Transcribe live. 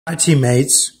Hi,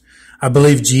 teammates. I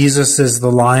believe Jesus is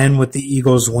the lion with the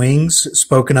eagle's wings,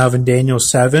 spoken of in Daniel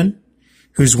 7,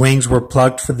 whose wings were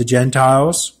plucked for the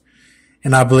Gentiles.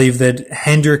 And I believe that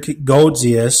Hendrik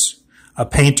Goldzius, a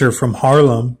painter from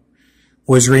Harlem,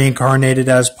 was reincarnated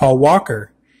as Paul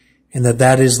Walker, and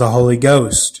that is the Holy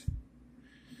Ghost.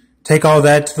 Take all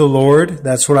that to the Lord.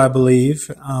 That's what I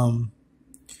believe.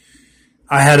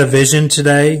 I had a vision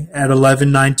today at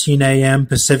 11:19 a.m.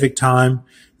 Pacific time,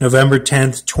 November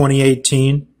 10th,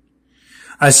 2018.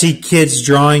 I see kids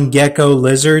drawing gecko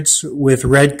lizards with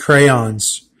red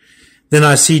crayons. Then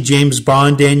I see James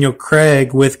Bond Daniel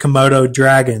Craig with Komodo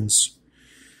dragons.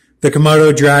 The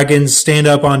Komodo dragons stand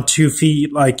up on 2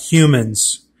 feet like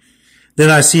humans. Then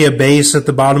I see a base at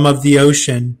the bottom of the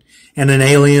ocean and an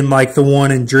alien like the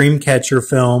one in Dreamcatcher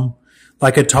film,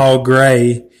 like a tall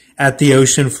gray, at the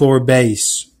ocean floor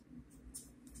base.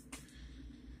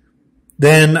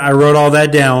 Then I wrote all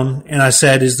that down and I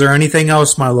said, "Is there anything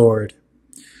else, my Lord?"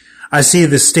 I see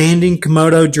the standing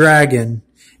Komodo dragon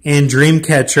and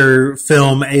Dreamcatcher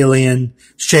film alien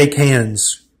shake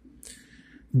hands.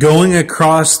 Going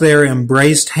across their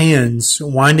embraced hands,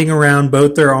 winding around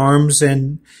both their arms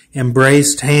and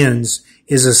embraced hands,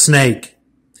 is a snake.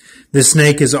 The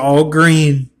snake is all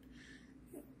green,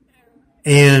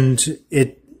 and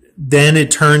it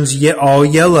turns all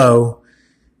yellow,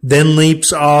 then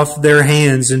leaps off their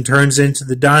hands and turns into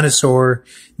the dinosaur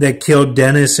that killed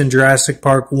Dennis in Jurassic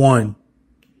Park 1.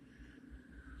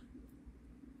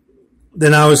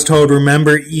 Then I was told,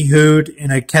 remember Ehud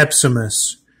and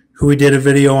Akepsimus, who we did a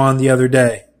video on the other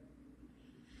day.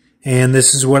 And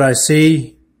this is what I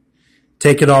see.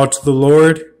 Take it all to the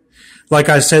Lord. Like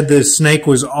I said, the snake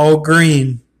was all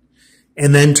green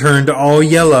and then turned all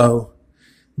yellow,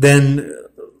 then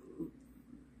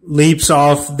leaps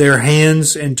off their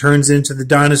hands and turns into the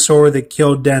dinosaur that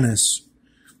killed Dennis.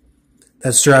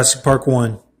 That's Jurassic Park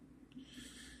 1.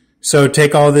 So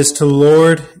take all this to the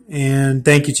Lord, and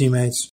thank you, teammates.